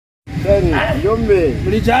I'm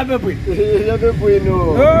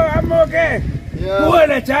okay. Who are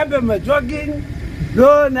the champion jogging?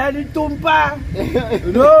 No, Naditumpa.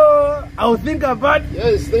 No, I'll think about.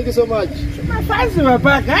 Yes, thank you so much. My fans are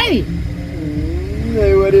back, hey.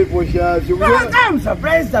 I'm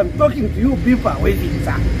surprised I'm talking to you people waiting,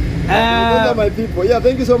 sir. Those are my people. Yeah,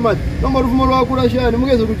 thank you so much.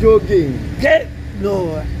 Jogging.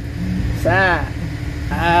 No, sir.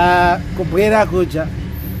 Kubwera kuja.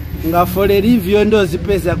 Ngafole review ndo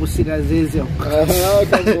zipeza kusina zeze.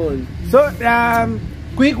 Come on. So,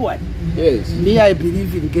 quick one. Yes. Me, I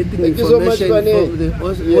believe in getting information from the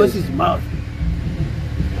horse's mouth.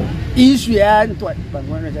 Issue and what?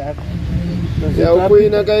 Yeah,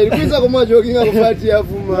 Queen, jogging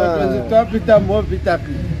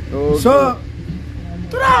so,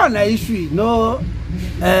 try na issue. No,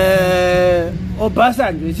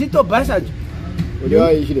 Obasanjo. Is it Obasanjo?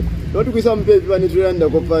 Not to some people when it's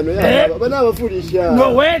random. But now foolish.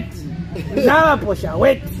 No, wait. Now, Posha,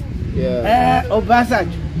 wait. Yeah.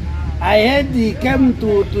 Obasanjo. I heard he came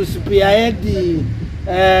to spearhead the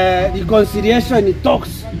reconciliation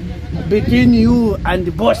talks between you and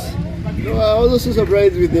the boss. No, I was also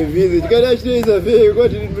surprised with the visit. God actually is a very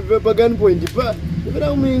good gun point. But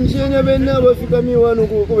I mean, she never me one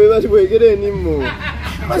who get anymore.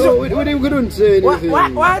 So we couldn't say anything.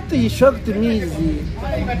 What shocked me is the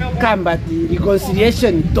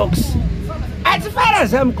reconciliation talks. As far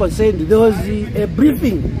as I'm concerned, there was a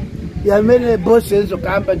briefing. You have many bosses of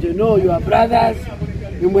company, you know, your brothers,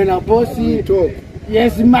 you when a bossy talk.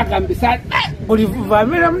 Yes, Mark and beside.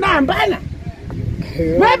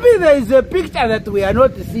 Maybe there is a picture that we are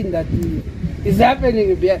not seeing that is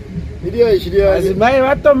happening here. Okay,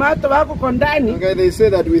 they say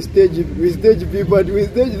that we stage people, but we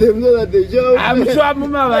stage them so that they jump. I'm sure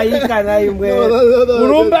Mama that's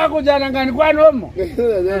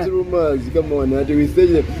rumors. Come on, we stage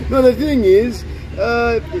them. No, the thing is,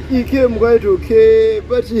 he came quite okay,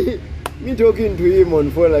 but me talking to him on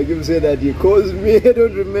phone, like him say that he calls me. I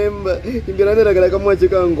don't remember.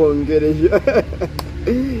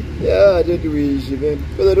 Yeah, I don't wish, man.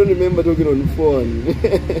 Because I don't remember talking on phone.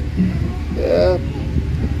 Yeah.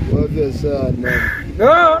 What your son, man?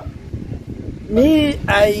 No. Me,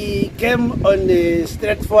 I came on a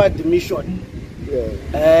straightforward mission.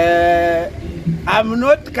 Yeah. I'm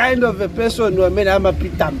not kind of a person who I'm a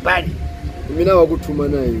pitambari. No,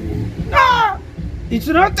 it's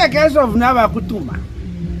not a case of Navakutuma.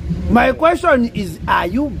 My question is, are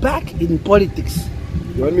you back in politics?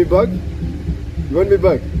 You want me back? You want me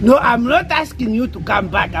back? No, I'm not asking you to come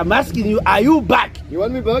back. I'm asking you, are you back? You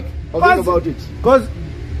want me back? I'll think about it. Because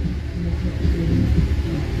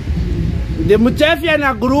the Muchefia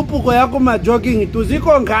na group kwa jogging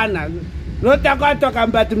tuziko ngana. Not talk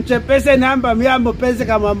about mchepese number miambo pese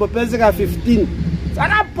kama pese ka 15.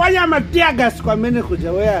 Sana ponya matiagas kwa mene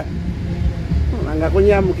kuja wea. Anga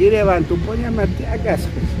kunya mukire bantu ponya matiagas.